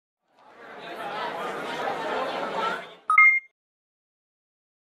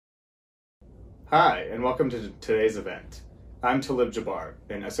Hi, and welcome to today's event. I'm Talib Jabbar,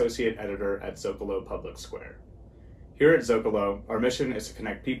 an associate editor at Zócalo Public Square. Here at Zócalo, our mission is to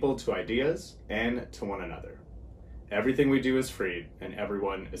connect people to ideas and to one another. Everything we do is free, and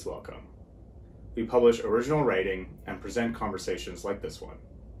everyone is welcome. We publish original writing and present conversations like this one.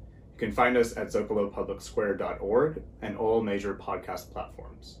 You can find us at zocalopublicsquare.org and all major podcast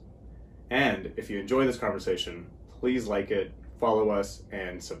platforms. And if you enjoy this conversation, please like it, follow us,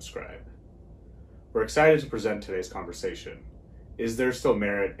 and subscribe. We're excited to present today's conversation. Is there still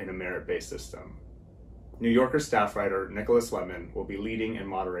merit in a merit-based system? New Yorker staff writer Nicholas Lemon will be leading and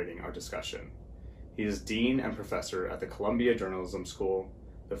moderating our discussion. He is Dean and Professor at the Columbia Journalism School,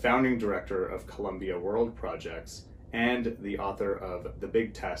 the founding director of Columbia World Projects, and the author of The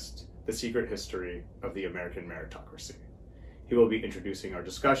Big Test, The Secret History of the American Meritocracy. He will be introducing our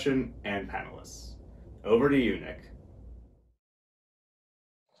discussion and panelists. Over to you, Nick.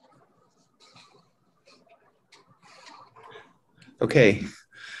 Okay,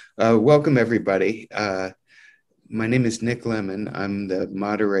 welcome everybody. My name is Nick Lemon. I'm the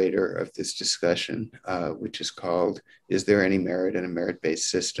moderator of this discussion, which is called, Is There Any Merit in a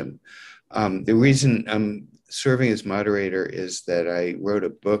Merit-Based System? The reason I'm serving as moderator is that I wrote a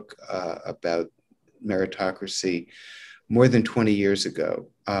book about meritocracy more than 20 years ago,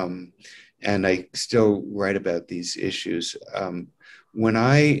 and I still write about these issues. When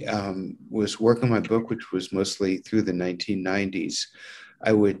I was working on my book, which was mostly through the 1990s,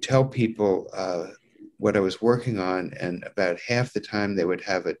 I would tell people what I was working on, and about half the time they would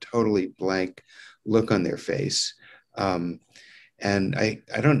have a totally blank look on their face. And I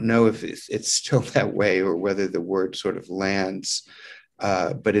don't know if it's still that way or whether the word sort of lands,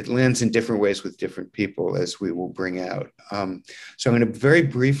 but it lands in different ways with different people, as we will bring out. So I'm going to very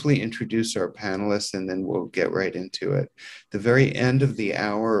briefly introduce our panelists, and then we'll get right into it. The very end of the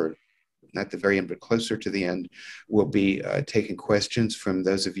hour, not the very end, but closer to the end, we'll be taking questions from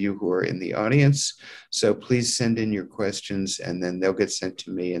those of you who are in the audience. So please send in your questions, and then they'll get sent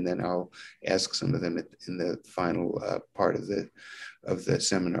to me, and then I'll ask some of them in the final part of the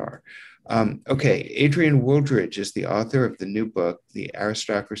seminar. Okay, Adrian Wooldridge is the author of the new book, The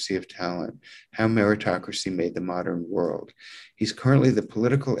Aristocracy of Talent, How Meritocracy Made the Modern World. He's currently the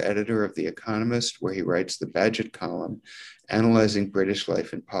political editor of The Economist, where he writes the Badgett column, analyzing British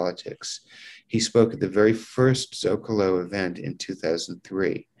life and politics. He spoke at the very first Zócalo event in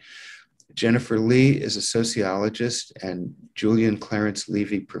 2003. Jennifer Lee is a sociologist and Julian Clarence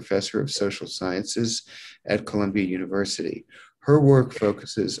Levy Professor of Social Sciences at Columbia University. Her work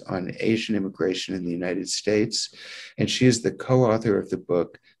focuses on Asian immigration in the United States, and she is the co-author of the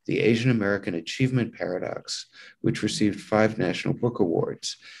book, The Asian American Achievement Paradox, which received 5 National Book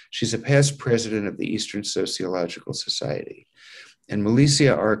Awards. She's a past president of the Eastern Sociological Society. And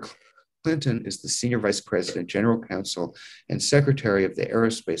Malicia R. Clinton is the Senior Vice President, General Counsel, and Secretary of the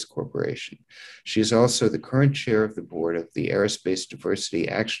Aerospace Corporation. She is also the current chair of the board of the Aerospace Diversity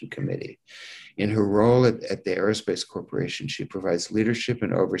Action Committee. In her role at the Aerospace Corporation, she provides leadership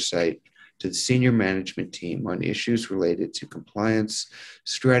and oversight to the senior management team on issues related to compliance,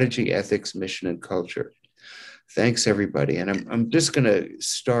 strategy, ethics, mission, and culture. Thanks, everybody. And I'm just going to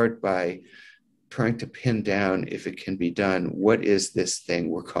start by trying to pin down, if it can be done, what is this thing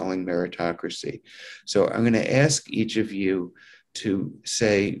we're calling meritocracy? So I'm going to ask each of you to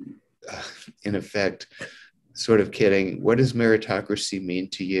say, in effect, sort of kidding, what does meritocracy mean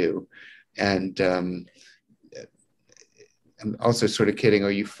to you? And I'm also sort of kidding,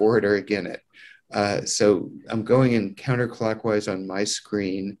 are you for it or against it? So I'm going in counterclockwise on my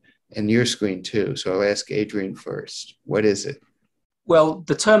screen and your screen too. So I'll ask Adrian first. What is it? Well,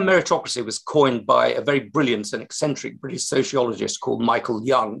 the term meritocracy was coined by a very brilliant and eccentric British sociologist called Michael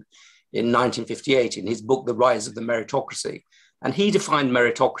Young in 1958 in his book, The Rise of the Meritocracy. And he defined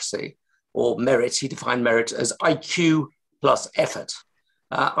meritocracy, or merit, he defined merit as IQ plus effort.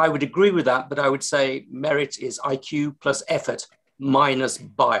 I would agree with that, but I would say merit is IQ plus effort minus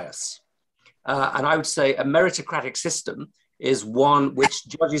bias. And I would say a meritocratic system is one which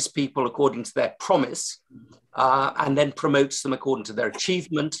judges people according to their promise and then promotes them according to their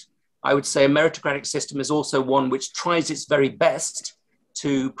achievement. I would say a meritocratic system is also one which tries its very best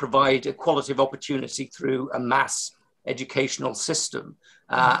to provide equality of opportunity through a mass educational system.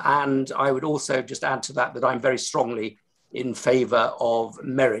 And I would also just add to that I'm very strongly in favor of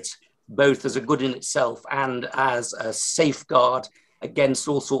merit, both as a good in itself and as a safeguard against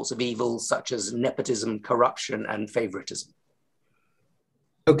all sorts of evils such as nepotism, corruption, and favoritism.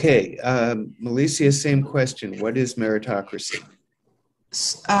 Okay, Malicia, same question. What is meritocracy?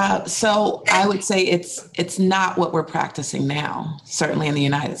 So I would say it's not what we're practicing now, certainly in the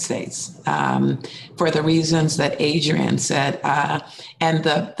United States, for the reasons that Adrian said. And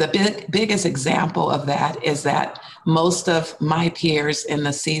the biggest example of that is that most of my peers in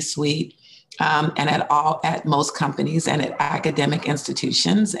the C-suite and at most companies and at academic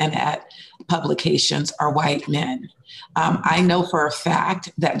institutions and at publications are white men. I know for a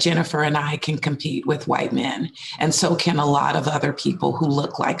fact that Jennifer and I can compete with white men, and so can a lot of other people who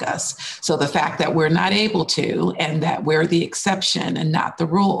look like us. So the fact that we're not able to, and that we're the exception and not the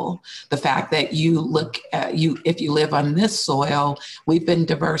rule, the fact that if you live on this soil, we've been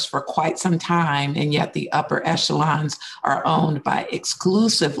diverse for quite some time, and yet the upper echelons are owned by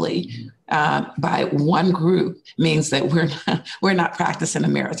exclusively by one group, means that we're not practicing a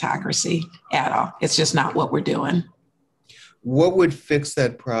meritocracy at all. It's just not what we're doing. What would fix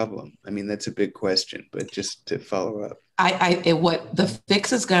that problem? I mean, that's a big question, but just to follow up. What the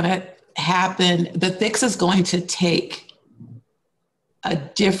fix is going to happen, the fix is going to take a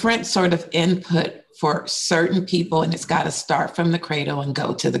different sort of input for certain people, and it's got to start from the cradle and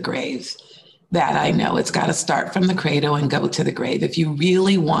go to the grave. That I know, it's got to start from the cradle and go to the grave. If you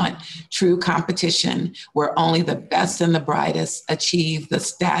really want true competition where only the best and the brightest achieve the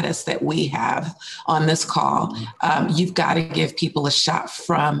status that we have on this call, you've got to give people a shot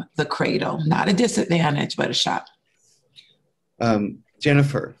from the cradle, not a disadvantage, but a shot.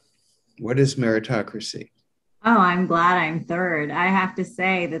 Jennifer, what is meritocracy? Oh, I'm glad I'm third. I have to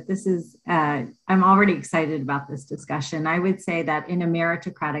say that this is, I'm already excited about this discussion. I would say that in a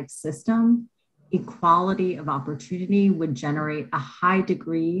meritocratic system, equality of opportunity would generate a high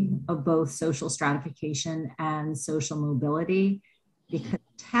degree of both social stratification and social mobility, because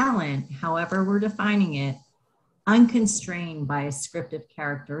talent, however we're defining it, unconstrained by ascriptive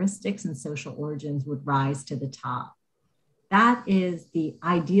characteristics and social origins, would rise to the top. That is the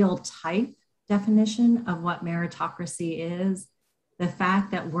ideal type definition of what meritocracy is. The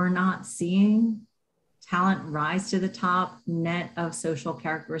fact that we're not seeing talent rise to the top net of social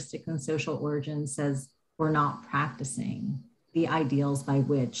characteristics and social origins says we're not practicing the ideals by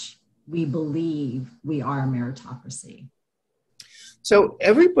which we believe we are a meritocracy. So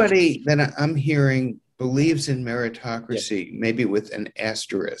everybody that I'm hearing believes in meritocracy, maybe with an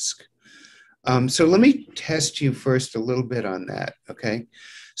asterisk. So let me test you first a little bit on that, okay?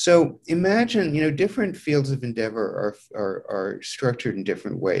 So imagine, different fields of endeavor are structured in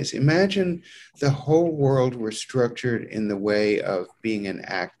different ways. Imagine the whole world were structured in the way of being an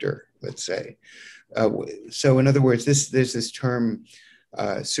actor, let's say. So in other words, there's this term,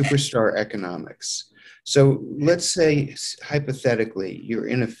 superstar economics. So let's say, hypothetically, you're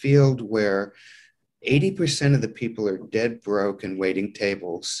in a field where 80% of the people are dead broke and waiting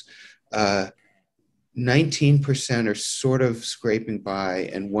tables. 19% are sort of scraping by,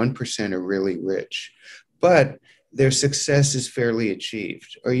 and 1% are really rich. But their success is fairly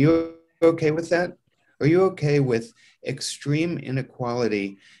achieved. Are you okay with that? Are you okay with extreme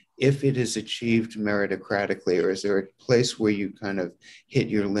inequality if it is achieved meritocratically, or is there a place where you kind of hit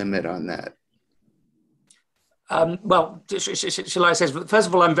your limit on that? Well, shall I say, first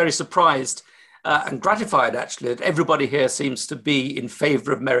of all, I'm very surprised and gratified, actually, that everybody here seems to be in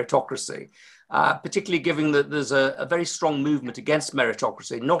favor of meritocracy. Particularly given that there's a very strong movement against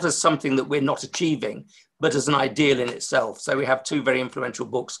meritocracy, not as something that we're not achieving, but as an ideal in itself. So we have two very influential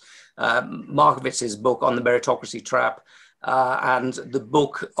books, Markovitz's book on the meritocracy trap and the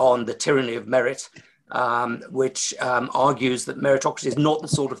book on the tyranny of merit, which argues that meritocracy is not the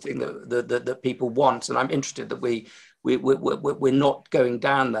sort of thing that people want. And I'm interested that we're not going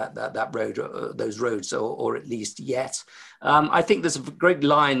down that road, those roads, or at least yet. I think there's a great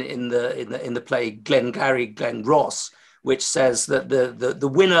line in the play Glengarry Glen Ross, which says that the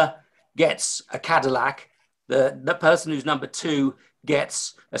winner gets a Cadillac, the person who's number 2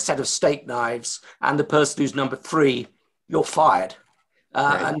 gets a set of steak knives, and the person who's number 3, you're fired.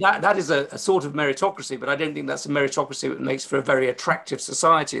 Right. And that is a sort of meritocracy, but I don't think that's a meritocracy that makes for a very attractive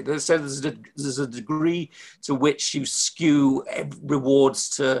society. There's a degree to which you skew rewards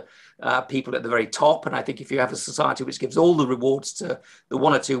to people at the very top. And I think if you have a society which gives all the rewards to the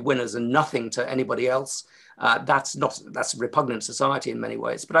 1 or 2 winners and nothing to anybody else, that's a repugnant society in many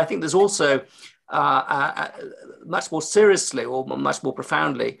ways. But I think there's also much more seriously, or much more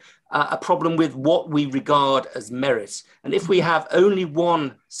profoundly, a problem with what we regard as merit. And if we have only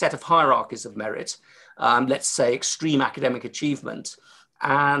one set of hierarchies of merit, let's say extreme academic achievement,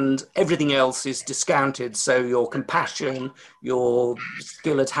 and everything else is discounted, so your compassion, your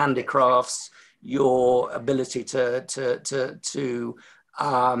skill at handicrafts, your ability to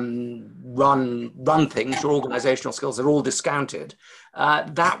run things, your organizational skills are all discounted.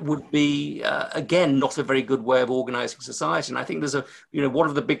 that would be, again, not a very good way of organizing society. And I think there's one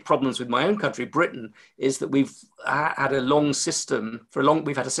of the big problems with my own country, Britain, is that we've had a system for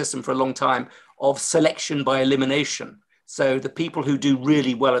a long time of selection by elimination. So the people who do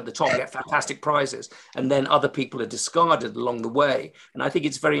really well at the top get fantastic prizes, and then other people are discarded along the way. And I think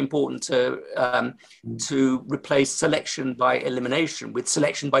it's very important to replace selection by elimination with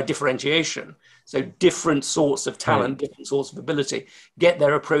selection by differentiation. So different sorts of talent, different sorts of ability get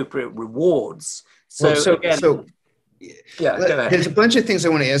their appropriate rewards. So go ahead. There's a bunch of things I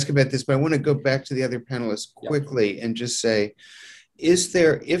want to ask about this, but I want to go back to the other panelists quickly and just say,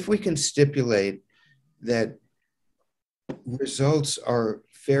 if we can stipulate that results are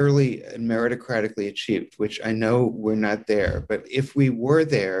fairly meritocratically achieved, which I know we're not there, but if we were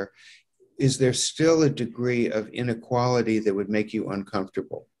there, is there still a degree of inequality that would make you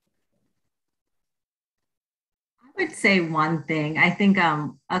uncomfortable? I would say one thing. I think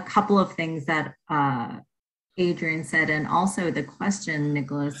a couple of things that Adrian said, and also the question,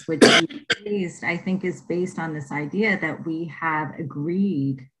 Nicholas, which you raised, I think is based on this idea that we have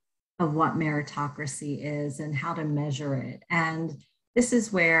agreed of what meritocracy is and how to measure it. And this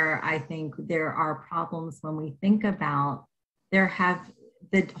is where I think there are problems when we think about the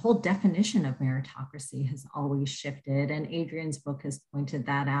whole definition of meritocracy has always shifted. And Adrian's book has pointed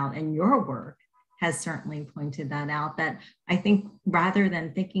that out, and your work has certainly pointed that out, that I think rather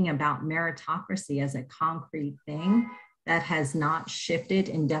than thinking about meritocracy as a concrete thing that has not shifted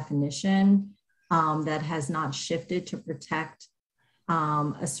in definition, that has not shifted to protect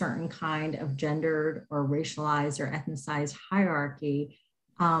a certain kind of gendered or racialized or ethnicized hierarchy,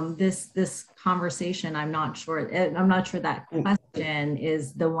 this conversation, I'm not sure that question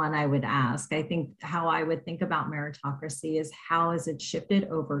is the one I would ask. I think how I would think about meritocracy is how has it shifted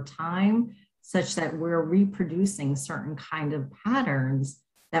over time such that we're reproducing certain kind of patterns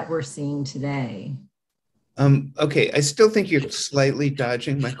that we're seeing today. Okay, I still think you're slightly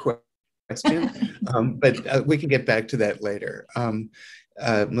dodging my question, but we can get back to that later.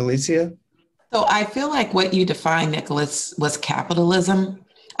 Melissa? So I feel like what you defined, Nicholas, was capitalism.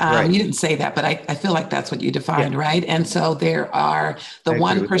 You didn't say that, but I feel like that's what you defined, right? And so there are the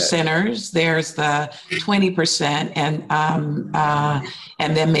 1%ers, there's the 20%,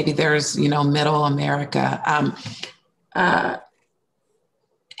 and then maybe there's, middle America.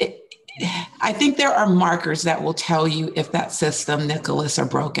 I think there are markers that will tell you if that system, Nicholas, are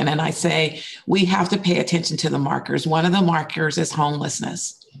broken. And I say we have to pay attention to the markers. One of the markers is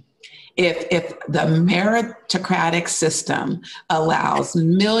homelessness. If the meritocratic system allows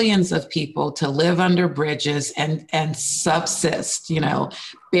millions of people to live under bridges and subsist,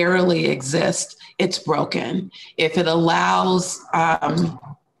 barely exist, it's broken. If it allows,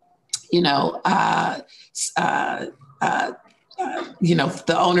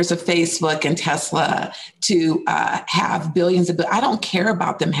 the owners of Facebook and Tesla to have billions of, I don't care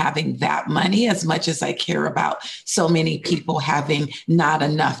about them having that money as much as I care about so many people having not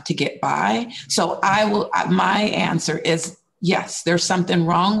enough to get by. So my answer is yes, there's something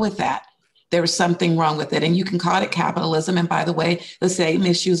wrong with that. There's something wrong with it. And you can call it capitalism. And by the way, the same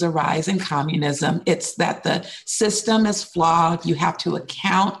issues arise in communism. It's that the system is flawed. You have to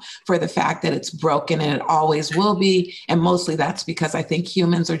account for the fact that it's broken, and it always will be. And mostly that's because I think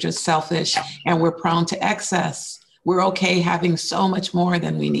humans are just selfish and we're prone to excess. We're okay having so much more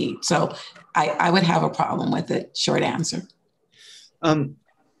than we need. So I would have a problem with it. Short answer. My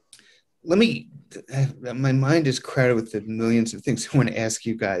mind is crowded with the millions of things I want to ask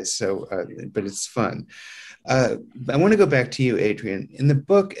you guys, but it's fun. I want to go back to you, Adrian. In the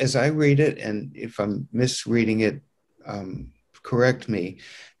book, as I read it, and if I'm misreading it, correct me,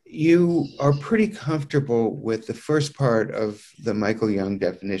 you are pretty comfortable with the first part of the Michael Young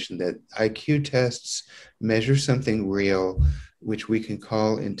definition that IQ tests measure something real, which we can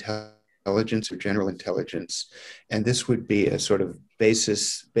call intelligence or general intelligence. And this would be a sort of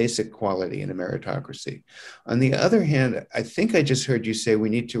basic quality in a meritocracy. On the other hand, I think I just heard you say we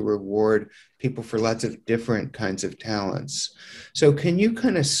need to reward people for lots of different kinds of talents. So can you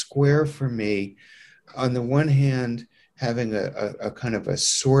kind of square for me, on the one hand, having a kind of a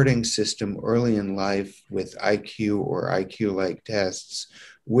sorting system early in life with IQ or IQ-like tests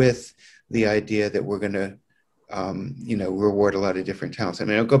with the idea that we're going to reward a lot of different talents. I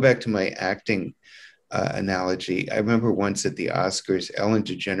mean, I'll go back to my acting analogy. I remember once at the Oscars, Ellen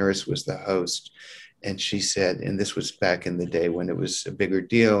DeGeneres was the host, and she said, and this was back in the day when it was a bigger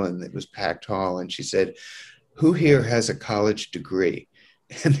deal and it was packed hall, and she said, "Who here has a college degree?"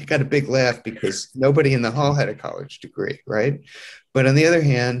 And they got a big laugh because nobody in the hall had a college degree, right? But on the other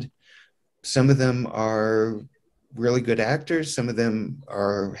hand, some of them are really good actors. Some of them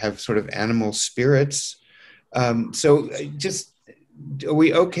have sort of animal spirits. So just, are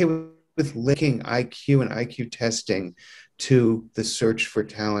we okay with linking IQ and IQ testing to the search for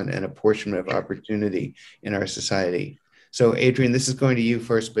talent and apportionment of opportunity in our society? So Adrian, this is going to you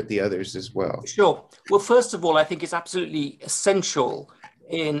first, but the others as well. Sure. Well, first of all, I think it's absolutely essential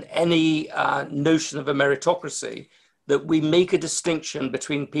in any notion of a meritocracy that we make a distinction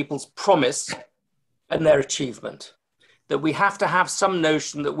between people's promise and their achievement. That we have to have some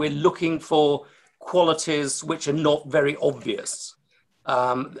notion that we're looking for qualities which are not very obvious.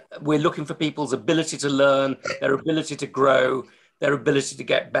 We're looking for people's ability to learn, their ability to grow, their ability to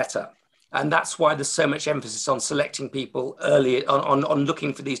get better. And that's why there's so much emphasis on selecting people early, on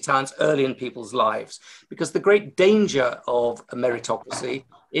looking for these talents early in people's lives. Because the great danger of a meritocracy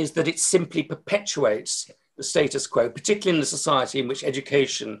is that it simply perpetuates the status quo, particularly in a society in which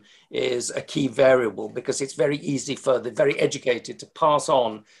education is a key variable, because it's very easy for the very educated to pass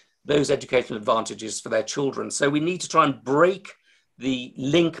on those educational advantages for their children. So we need to try and break the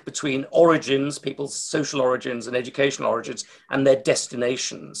link between origins, people's social origins and educational origins, and their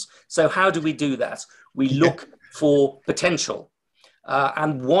destinations. So how do we do that? We look for potential.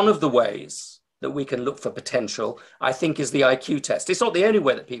 And one of the ways that we can look for potential, I think, is the IQ test. It's not the only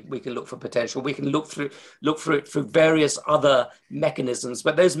way that we can look for potential. We can look for it through various other mechanisms,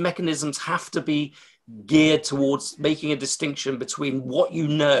 but those mechanisms have to be geared towards making a distinction between what you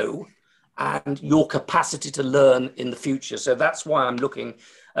know and your capacity to learn in the future. So that's why I'm looking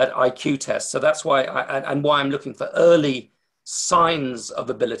at IQ tests. So that's why why I'm looking for early signs of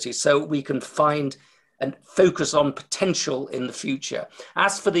ability, so we can find and focus on potential in the future.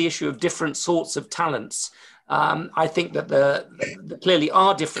 As for the issue of different sorts of talents, I think that there clearly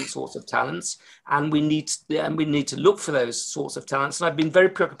are different sorts of talents, and we need to look for those sorts of talents. And I've been very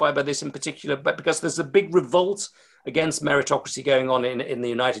preoccupied by this in particular, but because there's a big revolt against meritocracy going on in the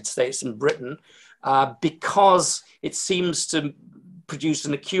United States and Britain, because it seems to produce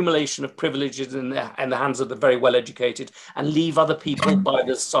an accumulation of privileges in the hands of the very well-educated and leave other people by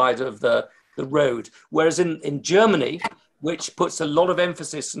the side of the road. Whereas in Germany, which puts a lot of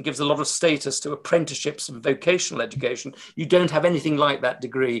emphasis and gives a lot of status to apprenticeships and vocational education, you don't have anything like that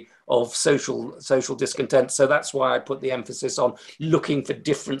degree of social discontent. So that's why I put the emphasis on looking for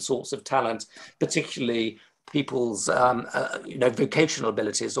different sorts of talent, particularly people's vocational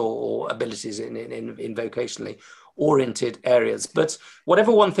abilities or abilities in vocationally oriented areas. But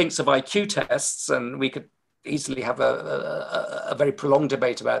whatever one thinks of IQ tests, and we could easily have a very prolonged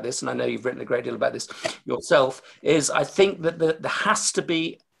debate about this, and I know you've written a great deal about this yourself, is I think that there has to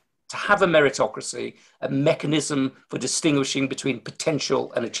be, to have a meritocracy, a mechanism for distinguishing between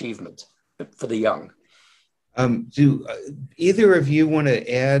potential and achievement for the young. Do either of you want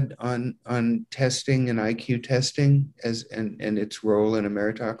to add on testing and IQ testing and its role in a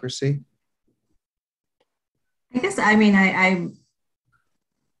meritocracy? I guess, I mean,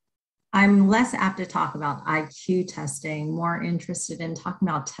 I'm less apt to talk about IQ testing, more interested in talking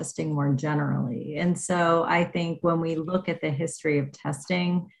about testing more generally. And so I think when we look at the history of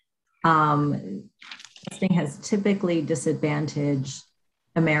testing, testing has typically disadvantaged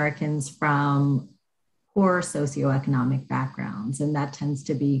Americans from poor socioeconomic backgrounds, and that tends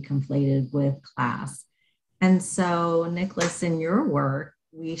to be conflated with class. And so, Nicholas, in your work,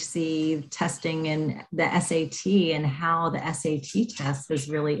 we see testing in the SAT and how the SAT test has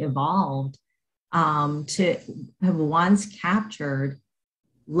really evolved to have once captured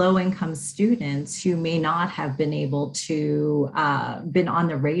low-income students who may not have been able to been on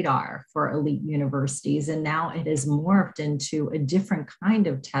the radar for elite universities. And now it has morphed into a different kind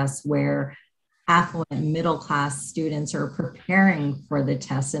of test where affluent middle-class students are preparing for the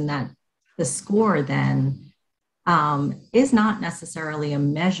test, and that the score then is not necessarily a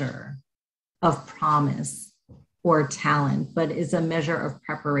measure of promise or talent, but is a measure of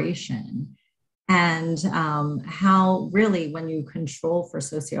preparation. And how really, when you control for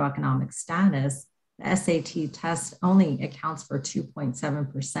socioeconomic status, the SAT test only accounts for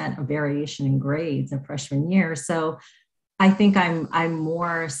 2.7% of variation in grades in freshman year. So I think I'm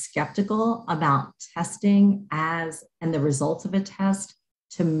more skeptical about testing and the results of a test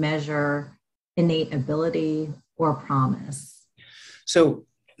to measure innate ability or promise. So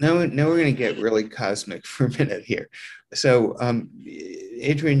now we're going to get really cosmic for a minute here. So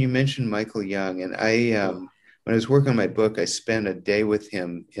Adrian, you mentioned Michael Young, and when I was working on my book, I spent a day with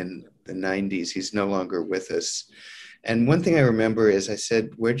him in the 90s. He's no longer with us. And one thing I remember is I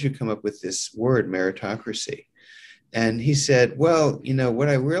said, where'd you come up with this word, meritocracy? And he said, well, you know, what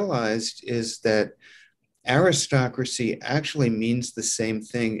I realized is that aristocracy actually means the same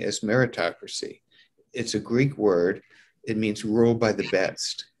thing as meritocracy. it's a Greek word. It means rule by the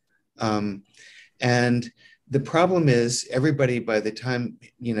best. And the problem is everybody, by the time,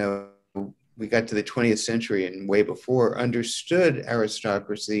 we got to the 20th century and way before, understood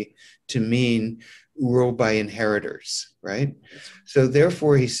aristocracy to mean rule by inheritors, right? So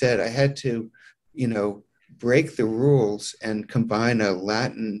therefore he said, I had to, break the rules and combine a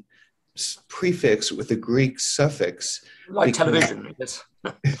Latin prefix with a Greek suffix. Like television, yes.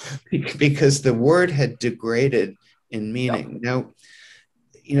 Because the word had degraded in meaning. Yep. Now,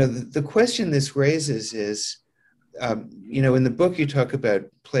 the question this raises is, in the book you talk about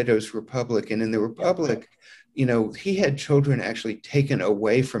Plato's Republic, and in the Republic, he had children actually taken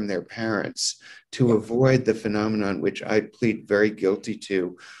away from their parents to avoid the phenomenon, which I plead very guilty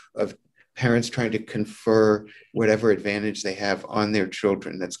to, of parents trying to confer whatever advantage they have on their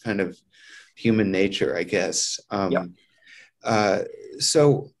children. That's kind of human nature, I guess.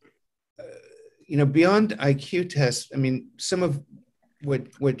 So, beyond IQ tests, I mean, some of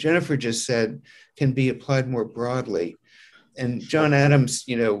what Jennifer just said can be applied more broadly. And John Adams,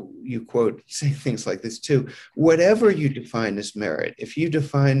 you quote, say things like this too. Whatever you define as merit, if you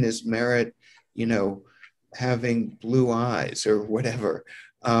define as merit, having blue eyes or whatever,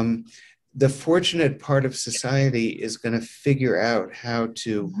 the fortunate part of society is going to figure out how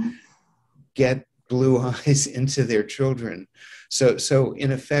to get blue eyes into their children. So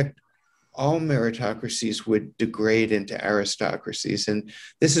in effect, all meritocracies would degrade into aristocracies. And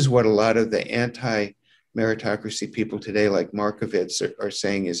this is what a lot of the anti-meritocracy people today, like Markovits, are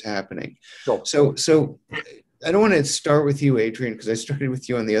saying is happening. Sure. So I don't want to start with you, Adrian, because I started with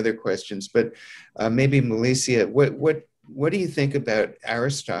you on the other questions, but maybe Melissa, what do you think about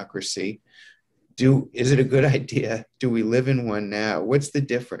aristocracy? Is it a good idea? Do we live in one now? What's the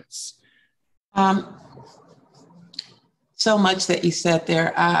difference? So much that you said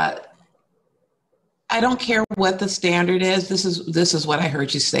there. I don't care what the standard is. This is what I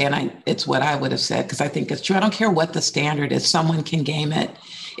heard you say, and it's what I would have said because I think it's true. I don't care what the standard is. Someone can game it.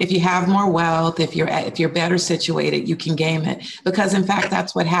 If you have more wealth, if you're better situated, you can game it because in fact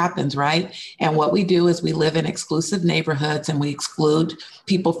that's what happens, right? And what we do is we live in exclusive neighborhoods and we exclude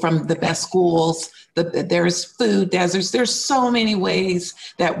people from the best schools. There's food deserts. There's so many ways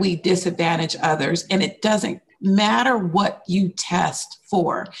that we disadvantage others, and it doesn't matter what you test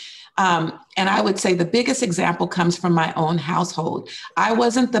for. And I would say the biggest example comes from my own household. I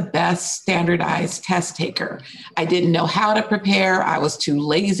wasn't the best standardized test taker. I didn't know how to prepare. I was too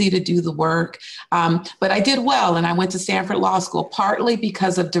lazy to do the work. But I did well, and I went to Stanford Law School, partly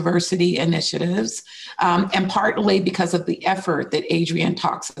because of diversity initiatives, and partly because of the effort that Adrian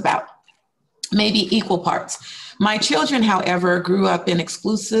talks about, maybe equal parts. My children, however, grew up in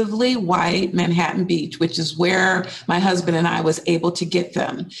exclusively white Manhattan Beach, which is where my husband and I was able to get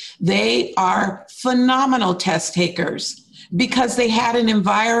them. They are phenomenal test takers because they had an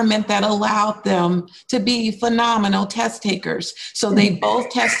environment that allowed them to be phenomenal test takers. So they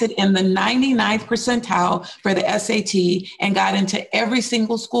both tested in the 99th percentile for the SAT and got into every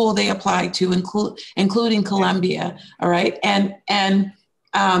single school they applied to, including Columbia. All right.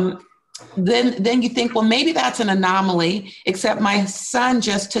 Then you think, well, maybe that's an anomaly, except my son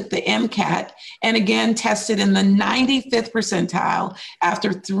just took the MCAT and again tested in the 95th percentile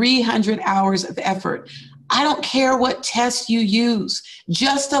after 300 hours of effort. I don't care what test you use,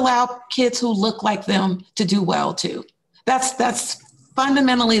 just allow kids who look like them to do well too. That's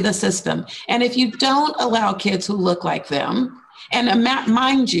fundamentally the system. And if you don't allow kids who look like them, and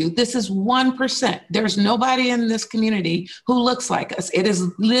mind you, this is 1%. There's nobody in this community who looks like us. It is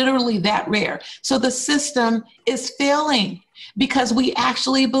literally that rare. So the system is failing because we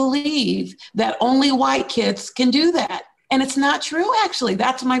actually believe that only white kids can do that. And it's not true, actually.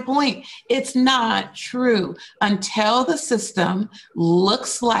 That's my point. It's not true until the system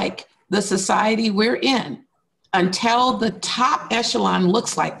looks like the society we're in. Until the top echelon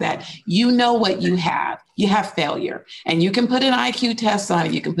looks like that, you know what you have. You have failure. And you can put an IQ test on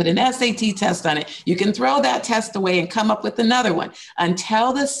it. You can put an SAT test on it. You can throw that test away and come up with another one.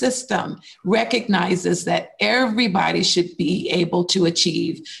 Until the system recognizes that everybody should be able to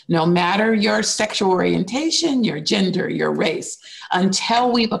achieve, no matter your sexual orientation, your gender, your race.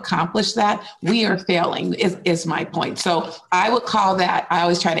 Until we've accomplished that, we are failing, is my point. So I would call that, I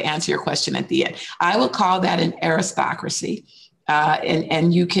always try to answer your question at the end. I would call that an aristocracy.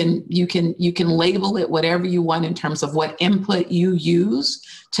 And you can label it whatever you want in terms of what input you use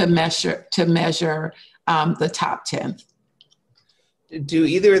to measure the top 10. Do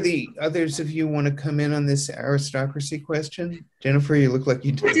either of the others of you want to come in on this aristocracy question? Jennifer, you look like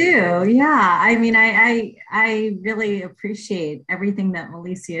you do. I do, yeah. I mean, I really appreciate everything that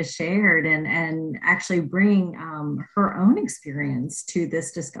Alicia shared and actually bring her own experience to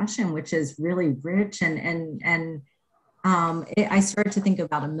this discussion, which is really rich I started to think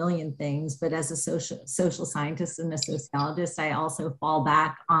about a million things, but as a social scientist and a sociologist, I also fall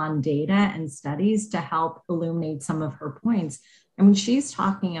back on data and studies to help illuminate some of her points. I mean, she's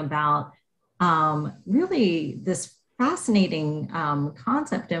talking about really this fascinating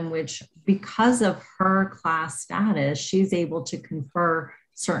concept in which, because of her class status, she's able to confer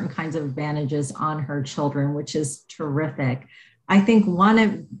certain kinds of advantages on her children, which is terrific. I think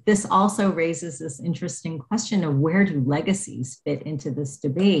this also raises this interesting question of where do legacies fit into this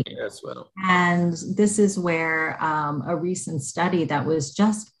debate? As well. And this is where a recent study that was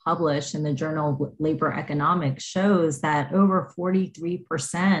just published in the Journal of Labor Economics shows that over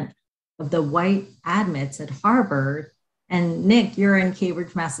 43% of the white admits at Harvard, and Nick, you're in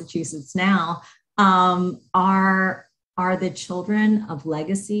Cambridge, Massachusetts now, are the children of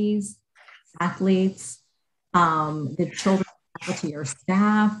legacies, athletes, the children faculty or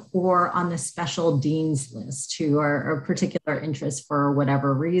staff, or on the special dean's list who are a particular interest for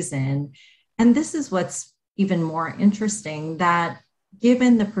whatever reason. And this is what's even more interesting, that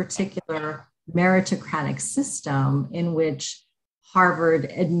given the particular meritocratic system in which Harvard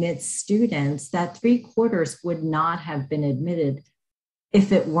admits students, that 3/4 would not have been admitted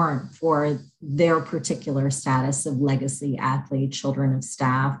if it weren't for their particular status of legacy athlete, children of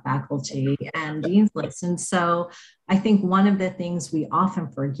staff, faculty, and dean's list. And so I think one of the things we often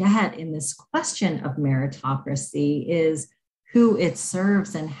forget in this question of meritocracy is who it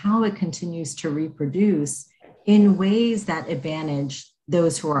serves and how it continues to reproduce in ways that advantage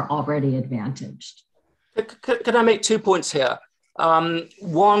those who are already advantaged. Can I make 2 points here?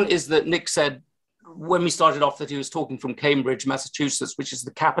 One is that Nick said, when we started off, that he was talking from Cambridge, Massachusetts, which is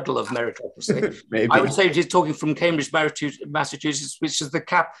the capital of meritocracy. I would say he's talking from Cambridge, Massachusetts, which is the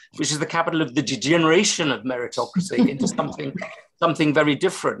capital of the degeneration of meritocracy into something very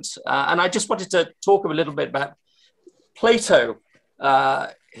different. And I just wanted to talk a little bit about Plato,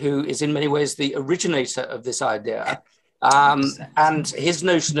 who is in many ways the originator of this idea. And his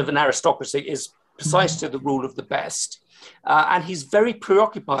notion of an aristocracy is precisely the rule of the best. And he's very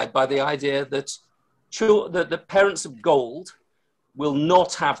preoccupied by the idea that the parents of gold will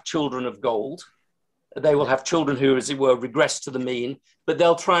not have children of gold. They will have children who, as it were, regress to the mean, but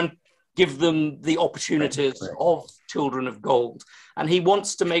they'll try and give them the opportunities of children of gold. And he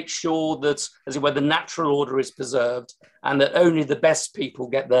wants to make sure that, as it were, the natural order is preserved and that only the best people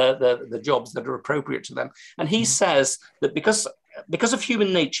get the jobs that are appropriate to them. And he says that because of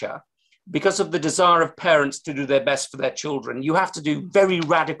human nature, because of the desire of parents to do their best for their children, you have to do very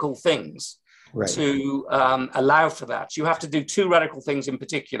radical things to allow for that. You have to do 2 radical things in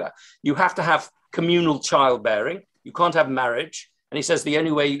particular. You have to have communal childbearing. You can't have marriage. And he says the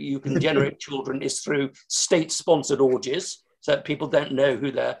only way you can generate children is through state-sponsored orgies, so that people don't know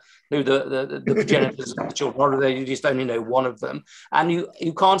who the progenitors of the children are, or you just only know one of them. And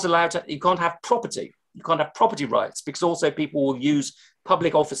you can't have property. You can't have property rights, because also people will use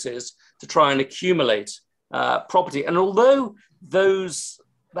public offices to try and accumulate property. And although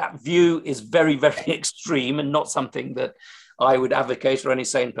that view is very, very extreme and not something that I would advocate or any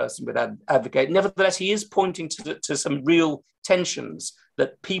sane person would advocate, nevertheless, he is pointing to some real tensions,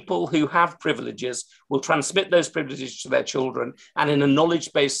 that people who have privileges will transmit those privileges to their children. And in a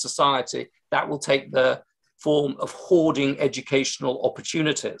knowledge-based society, that will take the form of hoarding educational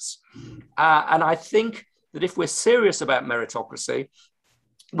opportunities. And I think that if we're serious about meritocracy,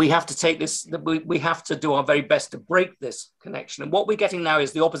 we have to take this, we have to do our very best to break this connection. And what we're getting now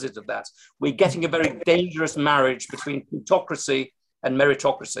is the opposite of that. We're getting a very dangerous marriage between plutocracy and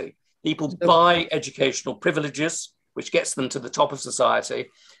meritocracy. People buy educational privileges, which gets them to the top of society,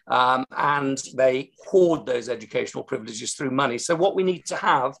 and they hoard those educational privileges through money. So what we need to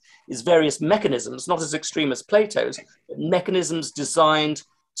have is various mechanisms, not as extreme as Plato's, but mechanisms designed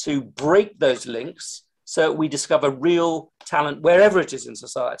to break those links, so we discover real talent wherever it is in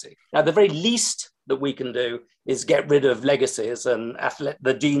society. Now, the very least that we can do is get rid of legacies and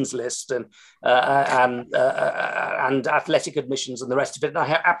the dean's list and athletic admissions and the rest of it. And I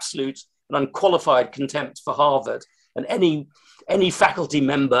have absolute and unqualified contempt for Harvard and any faculty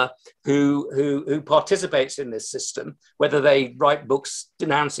member who participates in this system, whether they write books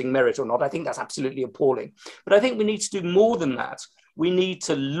denouncing merit or not. I think that's absolutely appalling. But I think we need to do more than that. We need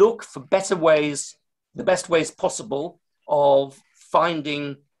to look for better ways, the best ways possible, of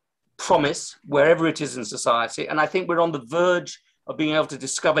finding promise wherever it is in society. And I think we're on the verge of being able to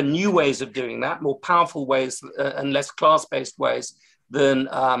discover new ways of doing that, more powerful ways and less class-based ways than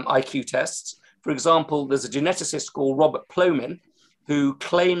IQ tests. For example, there's a geneticist called Robert Plomin who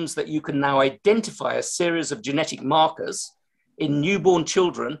claims that you can now identify a series of genetic markers in newborn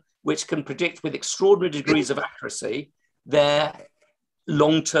children which can predict with extraordinary degrees of accuracy their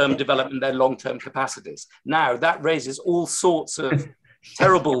long-term development, their long-term capacities. Now, that raises all sorts of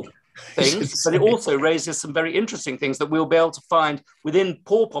terrible things, but it also raises some very interesting things that we'll be able to find within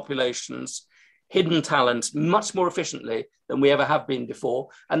poor populations, hidden talent, much more efficiently than we ever have been before.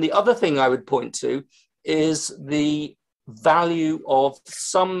 And the other thing I would point to is the value of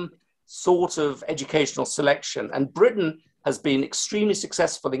some sort of educational selection. And Britain has been extremely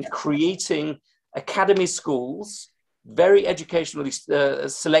successful in creating academy schools, very educationally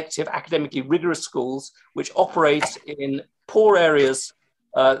selective, academically rigorous schools, which operate in poor areas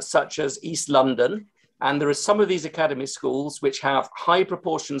such as East London. And there are some of these academy schools which have high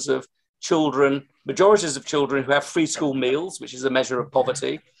proportions of children, majorities of children who have free school meals, which is a measure of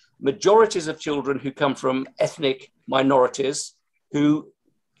poverty, majorities of children who come from ethnic minorities who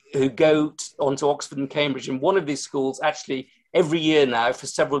go on to Oxford and Cambridge. And one of these schools actually every year now for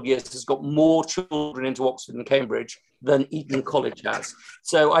several years has got more children into Oxford and Cambridge than Eton College has.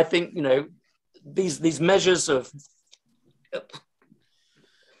 So I think, you know, these measures of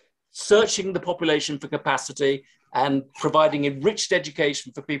searching the population for capacity and providing enriched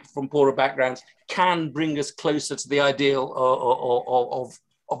education for people from poorer backgrounds can bring us closer to the ideal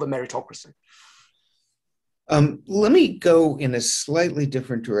of a meritocracy. Let me go in a slightly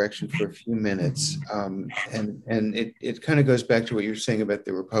different direction for a few minutes. And it kind of goes back to what you're saying about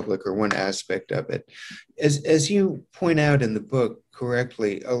the Republic, or one aspect of it. As you point out in the book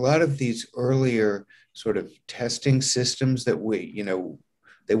correctly, a lot of these earlier sort of testing systems that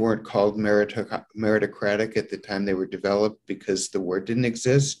they weren't called meritocratic at the time they were developed because the word didn't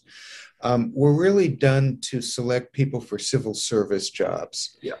exist, were really done to select people for civil service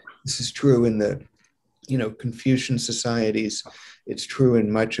jobs. Yeah. This is true in the Confucian societies. It's true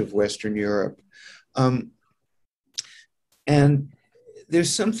in much of Western Europe. And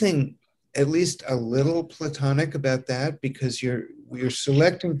there's something at least a little Platonic about that, because you're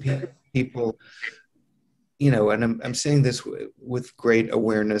selecting people, and I'm saying this with great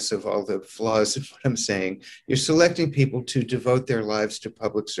awareness of all the flaws of what I'm saying. You're selecting people to devote their lives to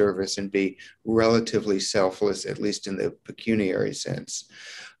public service and be relatively selfless, at least in the pecuniary sense.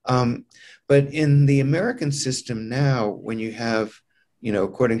 But in the American system now, when you have,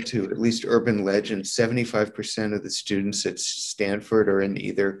 according to at least urban legend, 75% of the students at Stanford are in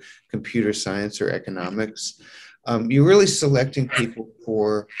either computer science or economics, you're really selecting people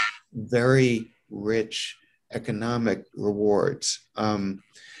for very rich economic rewards. And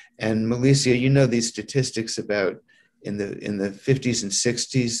Melissa, these statistics about in the 50s and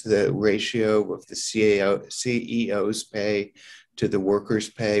 60s, the ratio of the CEO's pay to the workers'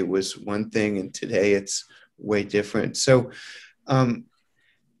 pay was one thing, and today it's way different. So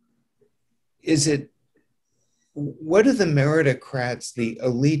what are the meritocrats, the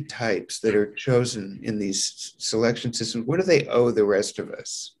elite types that are chosen in these selection systems, what do they owe the rest of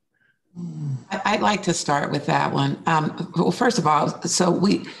us? I'd like to start with that one. Well, first of all,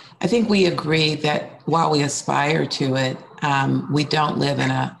 I think we agree that while we aspire to it, we don't live in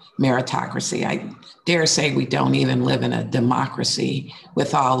a meritocracy. I dare say we don't even live in a democracy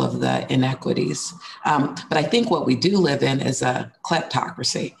with all of the inequities. But I think what we do live in is a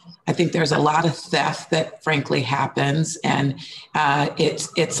kleptocracy. I think there's a lot of theft that frankly happens, and it's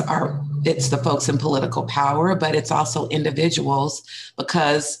the folks in political power, but it's also individuals,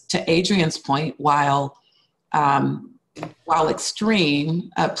 because to Adrian's point, while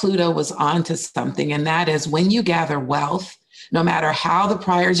extreme, Pluto was onto something, and that is when you gather wealth, no matter how the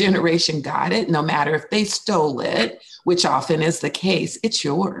prior generation got it, no matter if they stole it, which often is the case, it's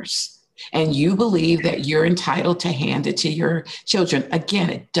yours. And you believe that you're entitled to hand it to your children. Again,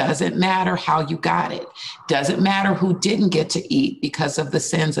 it doesn't matter how you got it. Doesn't matter who didn't get to eat because of the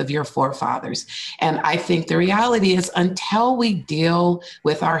sins of your forefathers. And I think the reality is, until we deal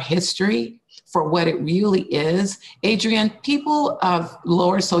with our history for what it really is, Adrian, people of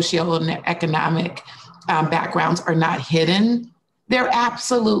lower socioeconomic backgrounds are not hidden. They're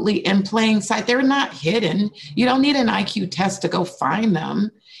absolutely in plain sight. They're not hidden. You don't need an IQ test to go find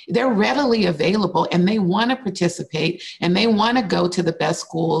them. They're readily available, and they want to participate, and they want to go to the best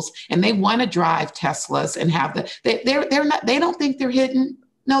schools, and they want to drive Teslas and have they don't think they're hidden.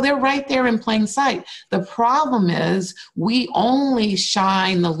 No, they're right there in plain sight. The problem is we only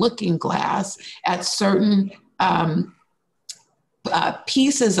shine the looking glass at certain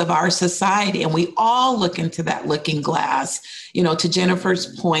pieces of our society, and we all look into that looking glass. You know, to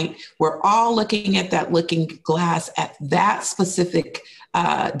Jennifer's point, we're all looking at that looking glass at that specific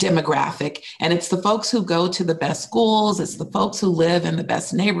demographic. And it's the folks who go to the best schools, it's the folks who live in the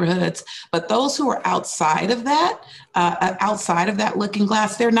best neighborhoods. But those who are outside of that looking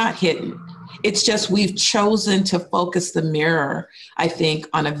glass, they're not hidden. It's just we've chosen to focus the mirror, I think,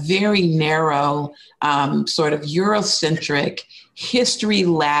 on a very narrow, sort of Eurocentric, history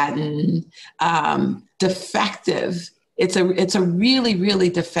Latin, defective. It's a really, really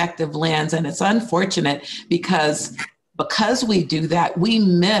defective lens. And it's unfortunate because we do that, we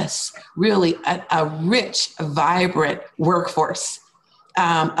miss really a rich, vibrant workforce.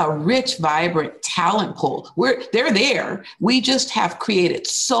 A rich, vibrant talent pool. They're there. We just have created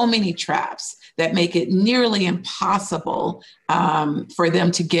so many traps that make it nearly impossible for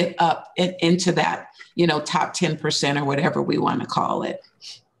them to get up into that, top 10% or whatever we want to call it.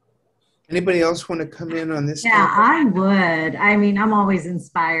 Anybody else want to come in on this? Yeah, I would. I mean, I'm always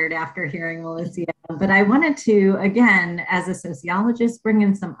inspired after hearing Melissa, but I wanted to, again, as a sociologist, bring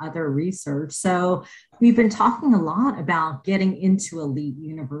in some other research. So we've been talking a lot about getting into elite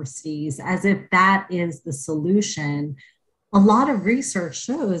universities as if that is the solution. A lot of research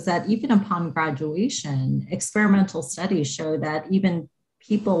shows that even upon graduation, experimental studies show that even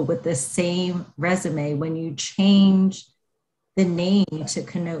people with the same resume, when you change the name to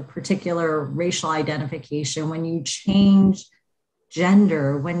connote particular racial identification, when you change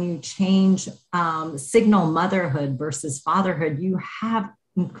gender, when you change signal motherhood versus fatherhood, you have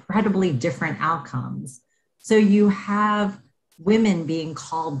incredibly different outcomes. So you have women being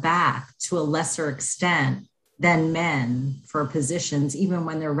called back to a lesser extent than men for positions, even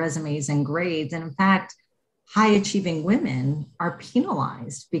when their resumes and grades. And in fact, high achieving women are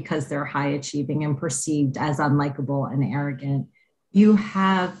penalized because they're high achieving and perceived as unlikable and arrogant. You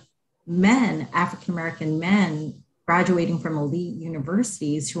have men, African-American men, graduating from elite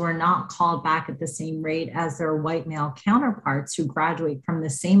universities who are not called back at the same rate as their white male counterparts who graduate from the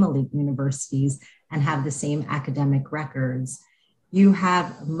same elite universities and have the same academic records. You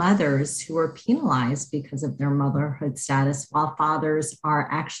have mothers who are penalized because of their motherhood status, while fathers are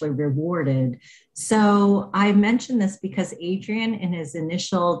actually rewarded. So I mention this because Adrian, in his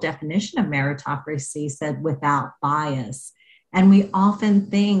initial definition of meritocracy, said without bias. And we often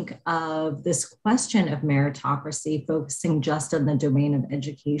think of this question of meritocracy focusing just on the domain of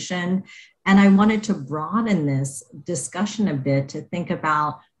education. And I wanted to broaden this discussion a bit to think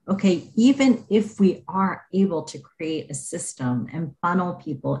about, okay, even if we are able to create a system and funnel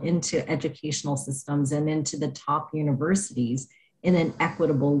people into educational systems and into the top universities in an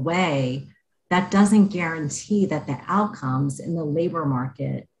equitable way, that doesn't guarantee that the outcomes in the labor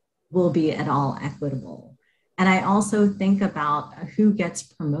market will be at all equitable. And I also think about who gets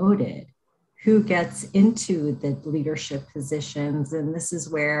promoted, who gets into the leadership positions. And this is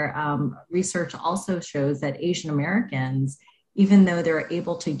where research also shows that Asian Americans, even though they're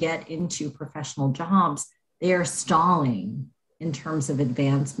able to get into professional jobs, they are stalling in terms of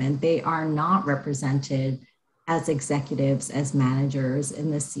advancement. They are not represented as executives, as managers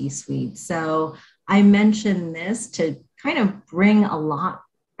in the C-suite. So I mention this to kind of bring a lot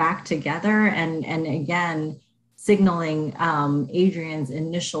back together and again, signaling Adrian's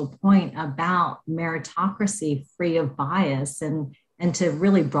initial point about meritocracy free of bias and to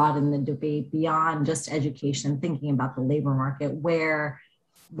really broaden the debate beyond just education, thinking about the labor market where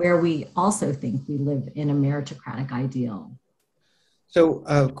we also think we live in a meritocratic ideal.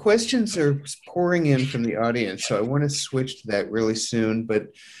 So questions are pouring in from the audience, so I want to switch to that really soon, but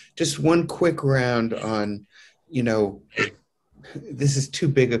just one quick round on, this is too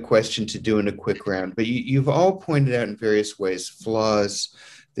big a question to do in a quick round, but you've all pointed out in various ways flaws,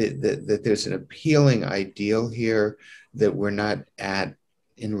 that there's an appealing ideal here that we're not at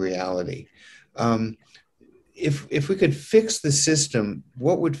in reality. If we could fix the system,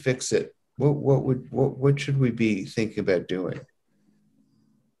 what would fix it? What should we be thinking about doing?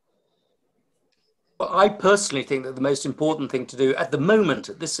 Well, I personally think that the most important thing to do at the moment,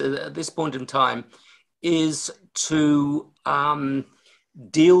 at this point in time, is to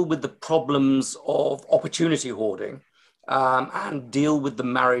deal with the problems of opportunity hoarding and deal with the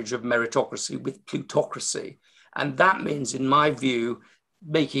marriage of meritocracy with plutocracy. And that means, in my view,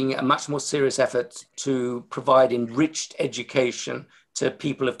 making a much more serious effort to provide enriched education to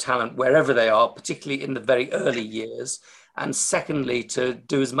people of talent wherever they are, particularly in the very early years. And secondly, to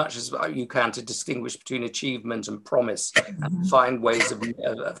do as much as you can to distinguish between achievement and promise and find ways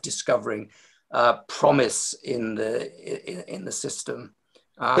of discovering promise in the system.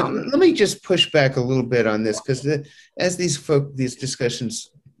 But let me just push back a little bit on this, because as these discussions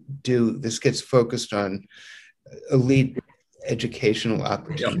do, this gets focused on elite educational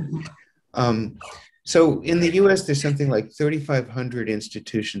opportunity. So in the US, there's something like 3,500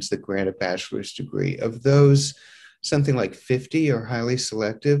 institutions that grant a bachelor's degree. Of those, something like 50 are highly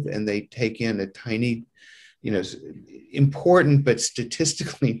selective, and they take in a tiny, important but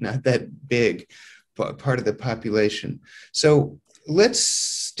statistically not that big part of the population. So let's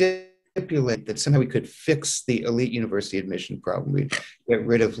stipulate that somehow we could fix the elite university admission problem. We'd get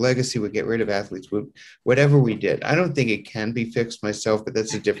rid of legacy, we'd get rid of athletes, whatever we did. I don't think it can be fixed myself, but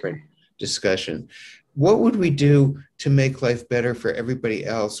that's a different discussion. What would we do to make life better for everybody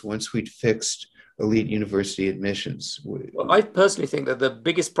else once we'd fixed elite university admissions? Well, I personally think that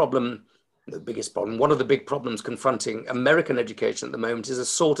one of the big problems confronting American education at the moment is a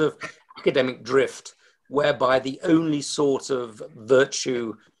sort of academic drift, whereby the only sort of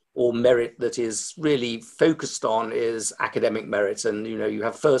virtue or merit that is really focused on is academic merit. And, you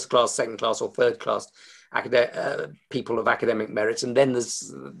have first class, second class, or third class people of academic merit, and then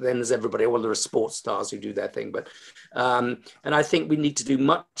there's everybody. Well, there are sports stars who do their thing, but and I think we need to do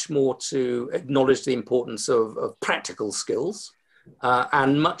much more to acknowledge the importance of practical skills,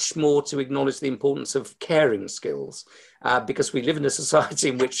 and much more to acknowledge the importance of caring skills, because we live in a society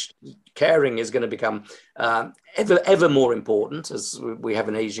in which caring is going to become ever more important as we have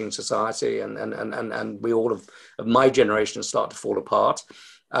an aging society, and we all of my generation start to fall apart.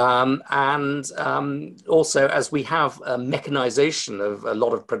 Also, as we have a mechanization of a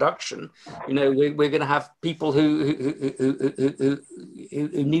lot of production, we're going to have people who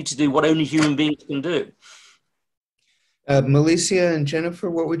need to do what only human beings can do. Melissa and Jennifer,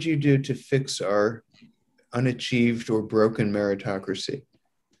 what would you do to fix our unachieved or broken meritocracy?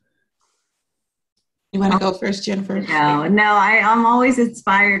 You want to go first, Jennifer? No, I'm always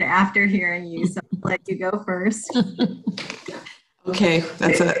inspired after hearing you, so I'll let you go first. Okay,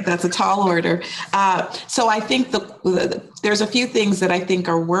 that's a tall order. So I think there's a few things that I think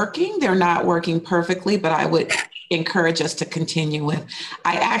are working. They're not working perfectly, but I would encourage us to continue with.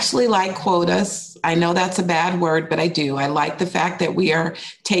 I actually like quotas. I know that's a bad word, but I do. I like the fact that we are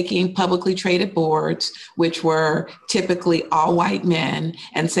taking publicly traded boards, which were typically all white men,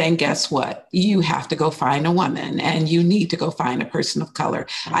 and saying, guess what? You have to go find a woman, and you need to go find a person of color.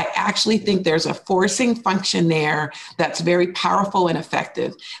 I actually think there's a forcing function there that's very powerful and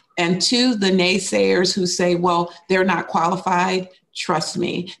effective. And to the naysayers who say, well, they're not qualified, trust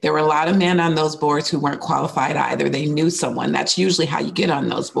me, there were a lot of men on those boards who weren't qualified either. They knew someone. That's usually how you get on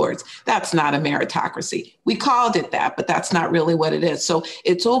those boards. That's not a meritocracy. We called it that, but that's not really what it is. So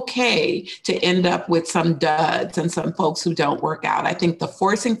it's okay to end up with some duds and some folks who don't work out. I think the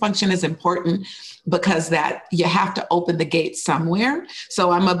forcing function is important, because that you have to open the gate somewhere. So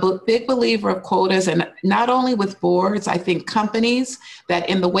I'm a big believer of quotas, and not only with boards. I think companies that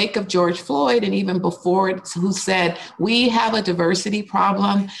in the wake of George Floyd and even before it, who said, we have a diversity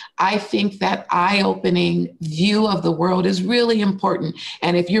problem. I think that eye-opening view of the world is really important.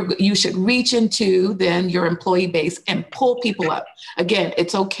 And if you should reach into then your employee base and pull people up. Again,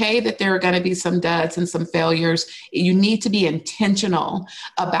 it's okay that there are going to be some duds and some failures. You need to be intentional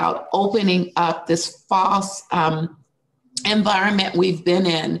about opening up this false environment we've been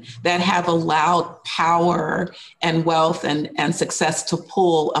in that have allowed power and wealth and success to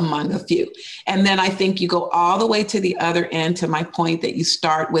pull among a few. And then I think you go all the way to the other end, to my point that you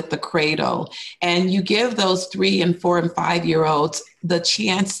start with the cradle, and you give those 3 and 4 and 5-year-olds the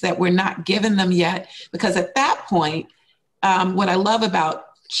chance that we're not giving them yet. Because at that point, what I love about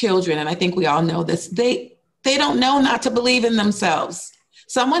children, and I think we all know this, they don't know not to believe in themselves.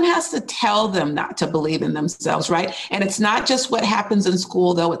 Someone has to tell them not to believe in themselves, right? And it's not just what happens in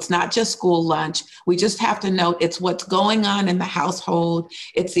school, though. It's not just school lunch. We just have to know it's what's going on in the household.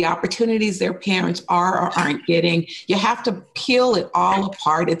 It's the opportunities their parents are or aren't getting. You have to peel it all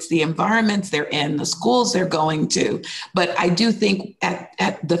apart. It's the environments they're in, the schools they're going to. But I do think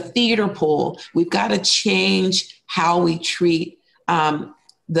at the theater pool, we've got to change how we treat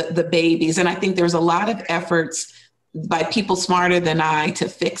the babies. And I think there's a lot of efforts by people smarter than I to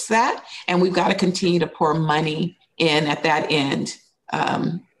fix that. And we've got to continue to pour money in at that end.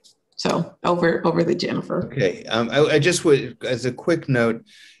 So over to Jennifer. Okay, I just would, as a quick note,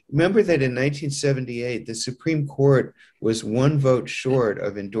 remember that in 1978, the Supreme Court was 1 vote short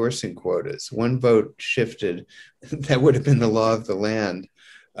of endorsing quotas. 1 vote shifted. That would have been the law of the land.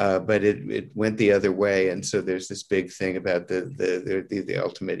 But it went the other way. And so there's this big thing about the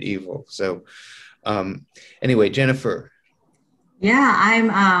ultimate evil. So anyway, Jennifer. Yeah,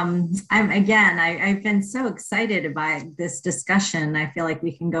 I've been so excited by this discussion. I feel like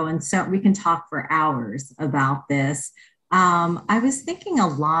we can talk for hours about this. I was thinking a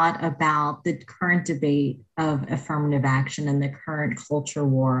lot about the current debate of affirmative action and the current culture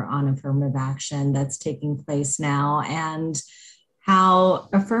war on affirmative action that's taking place now, and how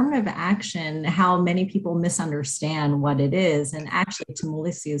affirmative action, how many people misunderstand what it is. And actually, to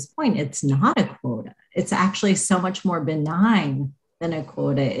Melissa's point, it's not a quota. It's actually so much more benign than a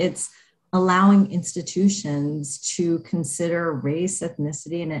quota. It's allowing institutions to consider race,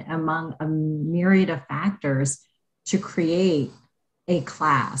 ethnicity, and among a myriad of factors to create a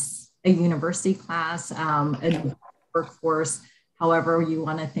class, a university class, a workforce, however you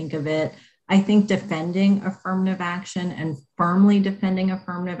want to think of it. I think defending affirmative action and firmly defending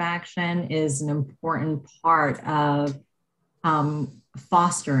affirmative action is an important part of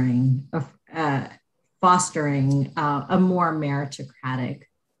fostering a more meritocratic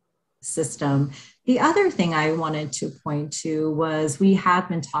system. The other thing I wanted to point to was we have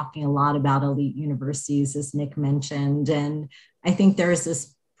been talking a lot about elite universities, as Nick mentioned, and I think there's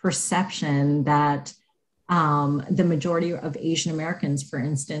this perception that the majority of Asian Americans, for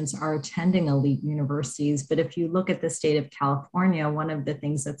instance, are attending elite universities. But if you look at the state of California, one of the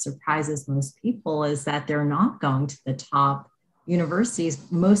things that surprises most people is that they're not going to the top universities.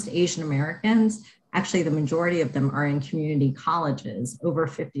 Most Asian Americans, actually, the majority of them are in community colleges. Over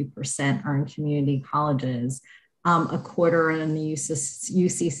 50% are in community colleges. A quarter in the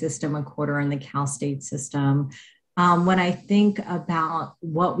UC system, a quarter in the Cal State system. When I think about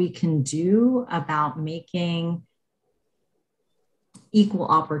what we can do about making equal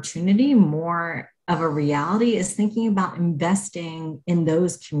opportunity more of a reality is thinking about investing in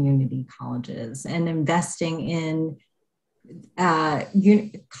those community colleges and investing in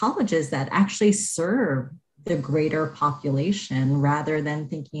colleges that actually serve the greater population, rather than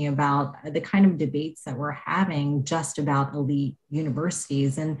thinking about the kind of debates that we're having just about elite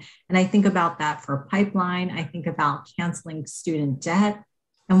universities. And I think about that for pipeline. I think about canceling student debt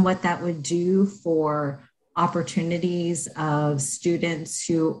and what that would do for opportunities of students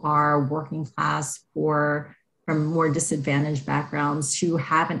who are working class or from more disadvantaged backgrounds who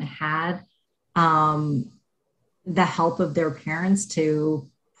haven't had the help of their parents to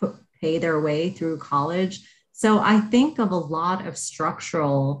pay their way through college. So I think of a lot of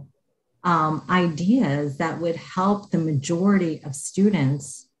structural ideas that would help the majority of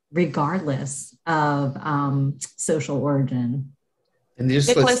students, regardless of social origin. And just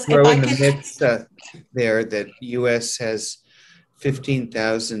Nicholas, let's throw in the mix there that U.S. has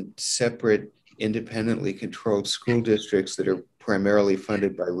 15,000 separate independently controlled school districts that are primarily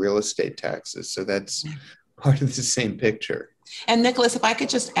funded by real estate taxes. So that's part of the same picture. And Nicholas, if I could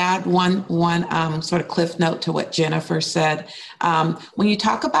just add one sort of cliff note to what Jennifer said. When you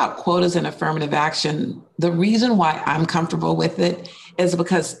talk about quotas and affirmative action, the reason why I'm comfortable with it is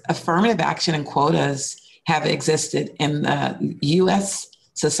because affirmative action and quotas have existed in the US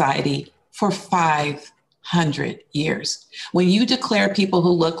society for 500 years. When you declare people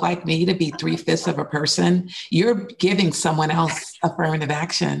who look like me to be 3/5 of a person, you're giving someone else affirmative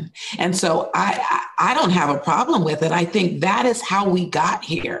action. And so I don't have a problem with it. I think that is how we got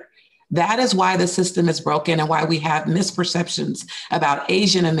here. That is why the system is broken and why we have misperceptions about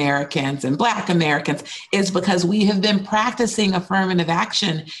Asian Americans and Black Americans, is because we have been practicing affirmative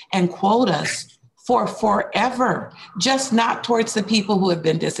action and quotas for forever, just not towards the people who have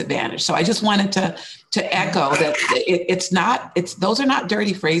been disadvantaged. So I just wanted to echo that those are not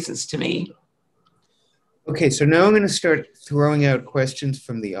dirty phrases to me. Okay, so now I'm going to start throwing out questions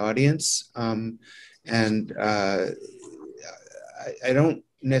from the audience. I don't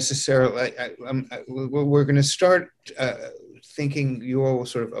necessarily, we're going to start thinking you all will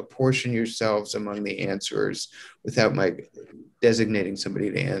sort of apportion yourselves among the answerers without my designating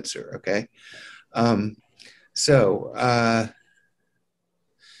somebody to answer, okay?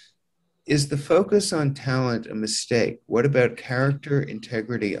 Is the focus on talent a mistake? What about character,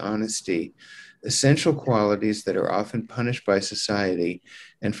 integrity, honesty, essential qualities that are often punished by society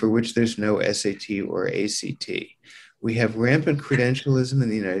and for which there's no SAT or ACT? We have rampant credentialism in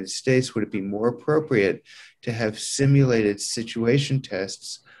the United States. Would it be more appropriate to have simulated situation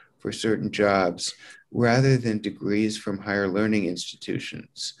tests for certain jobs rather than degrees from higher learning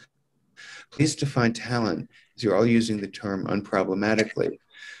institutions? Please define talent, as you're all using the term unproblematically.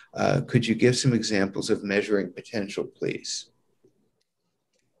 Could you give some examples of measuring potential, please?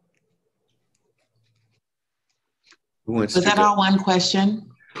 Who wants Was to that go? all one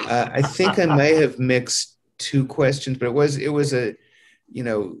question? I think I may have mixed two questions, but it was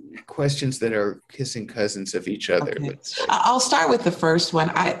questions that are kissing cousins of each other, Okay. let's say. I'll start with the first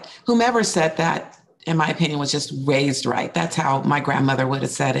one. Whomever said that, in my opinion, was just raised right. That's how my grandmother would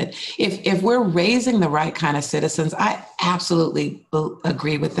have said it. If we're raising the right kind of citizens, I absolutely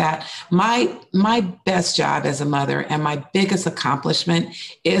agree with that. My best job as a mother and my biggest accomplishment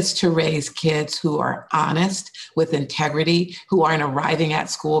is to raise kids who are honest, with integrity, who aren't arriving at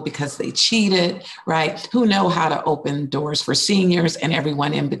school because they cheated, right? Who know how to open doors for seniors and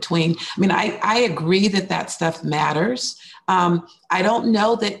everyone in between. I mean, I agree that stuff matters. I don't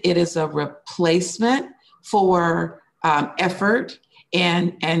know that it is a replacement for effort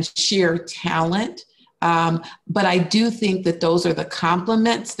and sheer talent. But I do think that those are the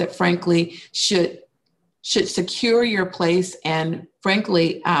complements that frankly should secure your place and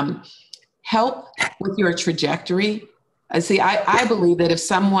frankly help with your trajectory. I believe that if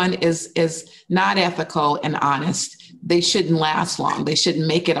someone is not ethical and honest, they shouldn't last long. They shouldn't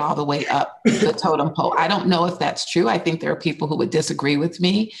make it all the way up the totem pole. I don't know if that's true. I think there are people who would disagree with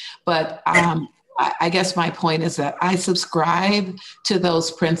me, but I guess my point is that I subscribe to those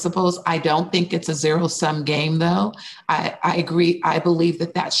principles. I don't think it's a zero-sum game, though. I agree. I believe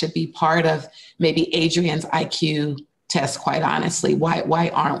that should be part of maybe Adrian's IQ test, quite honestly. Why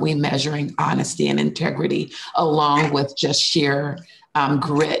aren't we measuring honesty and integrity along with just sheer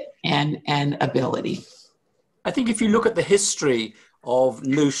grit and ability? I think if you look at the history of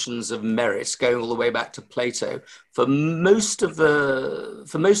notions of merit, going all the way back to Plato, for most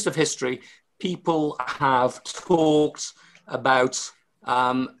of history, people have talked about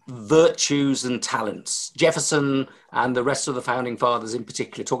virtues and talents. Jefferson and the rest of the founding fathers in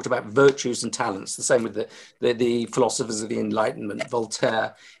particular talked about virtues and talents, the same with the philosophers of the Enlightenment,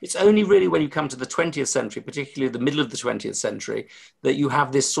 Voltaire. It's only really when you come to the 20th century, particularly the middle of the 20th century, that you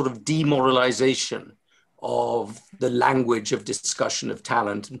have this sort of demoralization of the language of discussion of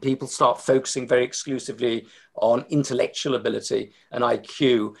talent, and people start focusing very exclusively on intellectual ability and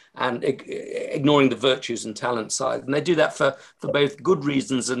IQ and ignoring the virtues and talent side. And they do that for both good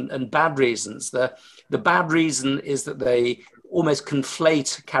reasons and bad reasons. The bad reason is that they almost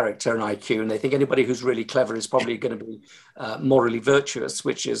conflate character and IQ, and they think anybody who's really clever is probably going to be morally virtuous,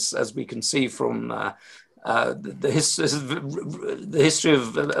 which is, as we can see from the history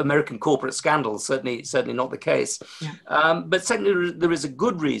of American corporate scandals, certainly not the case. Yeah. But secondly, there is a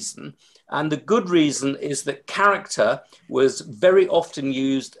good reason, and the good reason is that character was very often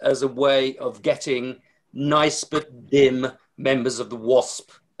used as a way of getting nice but dim members of the WASP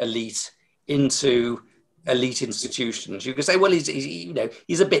elite into elite institutions. You could say, well, he's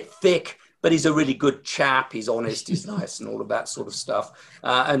a bit thick, but he's a really good chap. He's honest, he's nice, and all of that sort of stuff.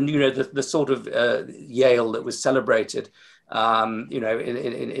 And the sort of Yale that was celebrated, in the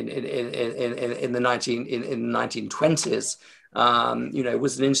 1920s,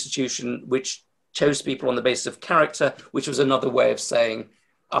 was an institution which chose people on the basis of character, which was another way of saying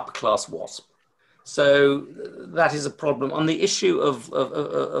upper class WASP. So that is a problem. On the issue of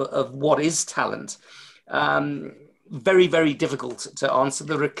what is talent, very, very difficult to answer.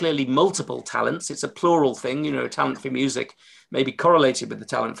 There are clearly multiple talents. It's a plural thing. Talent for music may be correlated with the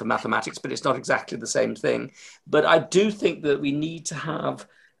talent for mathematics, but it's not exactly the same thing. But I do think that we need to have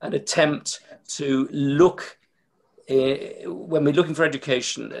an attempt to look, when we're looking for to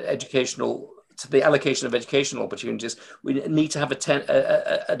the allocation of educational opportunities, we need to have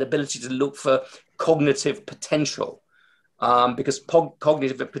an ability to look for cognitive potential. Because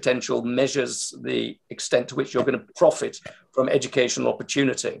cognitive potential measures the extent to which you're going to profit from educational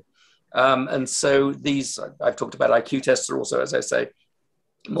opportunity. And so I've talked about IQ tests are also, as I say,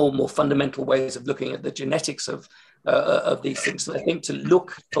 more fundamental ways of looking at the genetics of these things. And I think to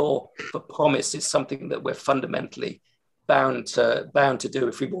look for promise is something that we're fundamentally bound to do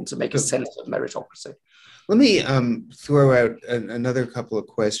if we want to make a sense of meritocracy. Let me throw out another couple of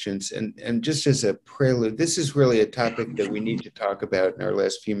questions, and just as a prelude, this is really a topic that we need to talk about in our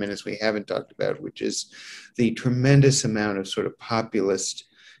last few minutes we haven't talked about, which is the tremendous amount of sort of populist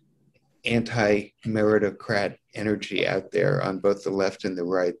anti-meritocrat energy out there on both the left and the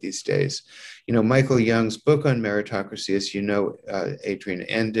right these days. Michael Young's book on meritocracy, as you know, Adrian,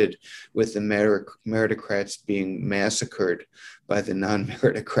 ended with the meritocrats being massacred by the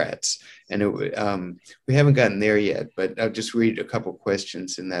non-meritocrats. And we haven't gotten there yet, but I'll just read a couple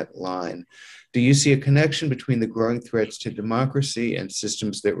questions in that line. Do you see a connection between the growing threats to democracy and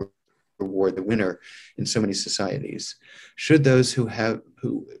systems that reward the winner in so many societies? Should those who have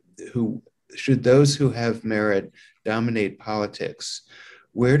merit dominate politics?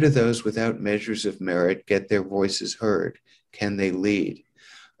 Where do those without measures of merit get their voices heard? Can they lead?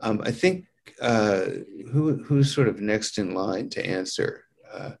 I think who's sort of next in line to answer?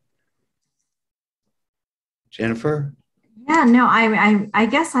 Jennifer? Yeah, no, I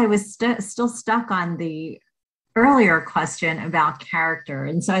guess I was still stuck on the earlier question about character.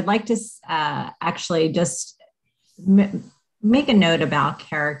 And so I'd like to actually just make a note about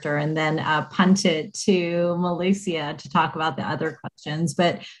character and then punt it to Melissa to talk about the other questions.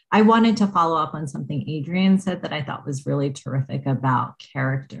 But I wanted to follow up on something Adrian said that I thought was really terrific about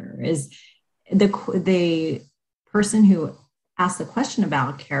character is the person who asked the question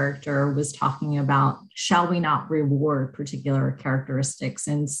about character was talking about, shall we not reward particular characteristics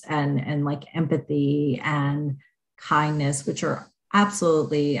and like empathy and kindness, which are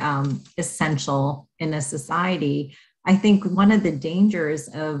absolutely essential in a society. I think one of the dangers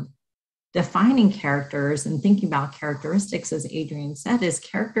of defining characters and thinking about characteristics, as Adrian said, is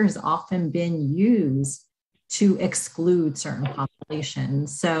character has often been used to exclude certain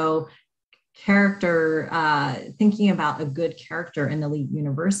populations. So character, thinking about a good character in elite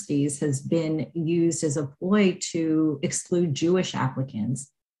universities has been used as a ploy to exclude Jewish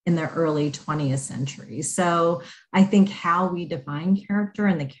applicants in the early 20th century. So I think how we define character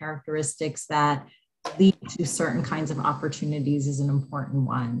and the characteristics that lead to certain kinds of opportunities is an important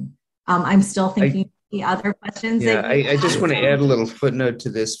one. I'm still thinking the other questions. Yeah, I just want to add a little footnote to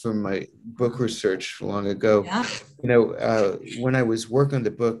this from my book research long ago. Yeah. You know, when I was working on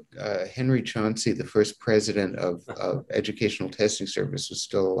the book, Henry Chauncey, the first president of Educational Testing Service, was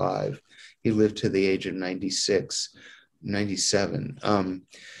still alive. He lived to the age of 96, 97.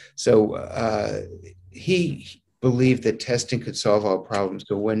 So he believed that testing could solve all problems.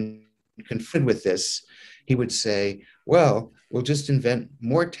 So when confronted with this, he would say, well, we'll just invent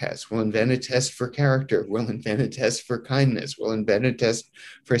more tests. We'll invent a test for character. We'll invent a test for kindness. We'll invent a test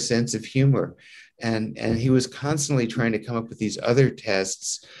for a sense of humor. And he was constantly trying to come up with these other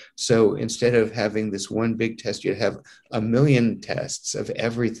tests. So instead of having this one big test, you'd have a million tests of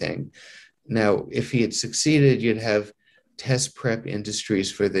everything. Now, if he had succeeded, you'd have test prep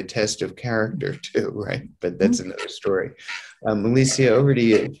industries for the test of character too, right? But that's another story. Melissa, over to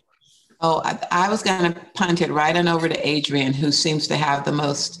you. Oh, I was going to punt it right on over to Adrian, who seems to have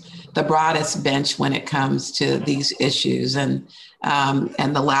the broadest bench when it comes to these issues. And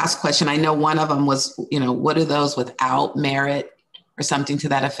the last question, I know one of them was, what are those without merit or something to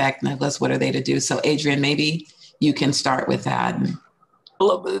that effect? Nicholas, what are they to do? So Adrian, maybe you can start with that.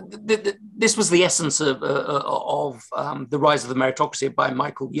 Well, this was the essence of The Rise of the Meritocracy by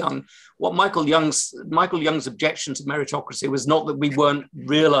Michael Young. What Michael Young's objection to meritocracy was not that we weren't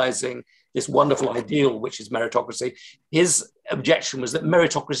realizing this wonderful ideal, which is meritocracy. His objection was that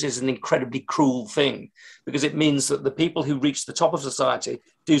meritocracy is an incredibly cruel thing because it means that the people who reach the top of society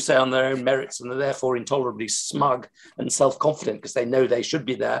do so on their own merits and are therefore intolerably smug and self-confident because they know they should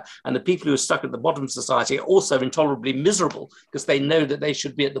be there. And the people who are stuck at the bottom of society are also intolerably miserable because they know that they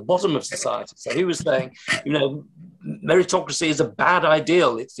should be at the bottom of society. So he was saying, meritocracy is a bad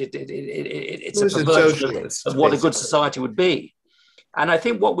ideal. It's a perversion of what a good society would be. And I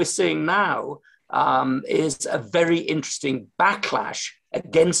think what we're seeing now is a very interesting backlash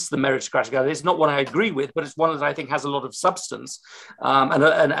against the meritocratic idea. It's not one I agree with, but it's one that I think has a lot of substance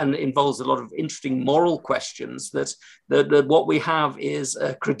and involves a lot of interesting moral questions. That what we have is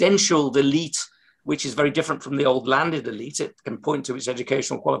a credentialed elite, which is very different from the old landed elite. It can point to its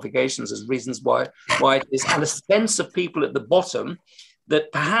educational qualifications as reasons why it is, and a sense of people at the bottom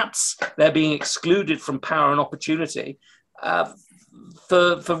that perhaps they're being excluded from power and opportunity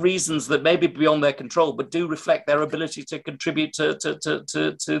for reasons that may be beyond their control, but do reflect their ability to contribute to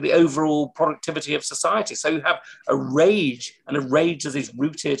the overall productivity of society. So you have a rage that is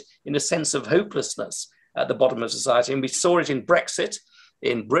rooted in a sense of hopelessness at the bottom of society. And we saw it in Brexit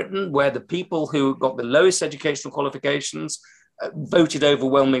in Britain, where the people who got the lowest educational qualifications voted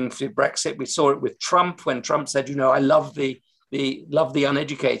overwhelmingly for Brexit. We saw it with Trump when Trump said, I love the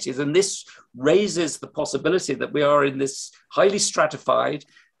uneducated. And this raises the possibility that we are in this highly stratified,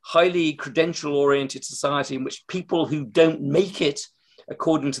 highly credential-oriented society in which people who don't make it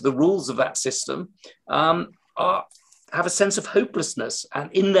according to the rules of that system have a sense of hopelessness, and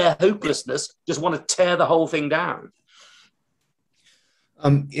in their hopelessness just want to tear the whole thing down.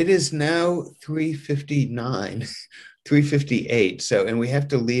 It is now 3:59, 3:58, and we have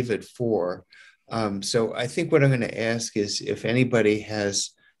to leave at 4. So I think what I'm going to ask is if anybody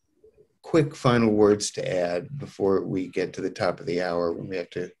has quick final words to add before we get to the top of the hour when we have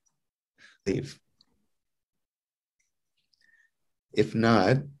to leave. If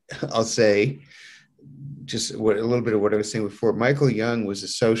not, I'll say just a little bit of what I was saying before. Michael Young was a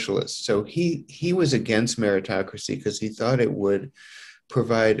socialist, so he was against meritocracy because he thought it would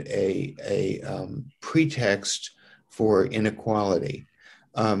provide a pretext for inequality.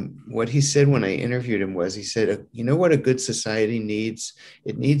 What he said when I interviewed him was, he said, you know what a good society needs?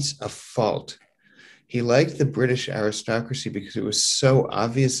 It needs a fault. He liked the British aristocracy because it was so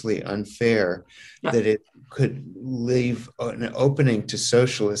obviously unfair that it could leave an opening to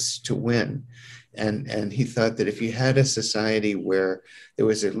socialists to win. And he thought that if you had a society where there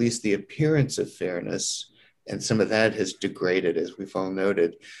was at least the appearance of fairness, and some of that has degraded, as we've all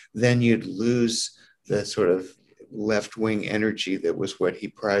noted, then you'd lose the sort of left-wing energy that was what he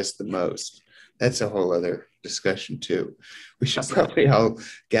prized the most. That's a whole other discussion too. We should probably all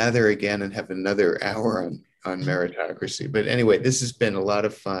gather again and have another hour on meritocracy. But anyway, this has been a lot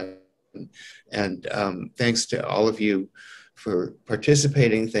of fun. And thanks to all of you for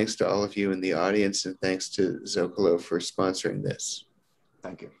participating. Thanks to all of you in the audience, and thanks to Zócalo for sponsoring this.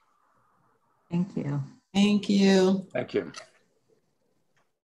 Thank you. Thank you. Thank you. Thank you.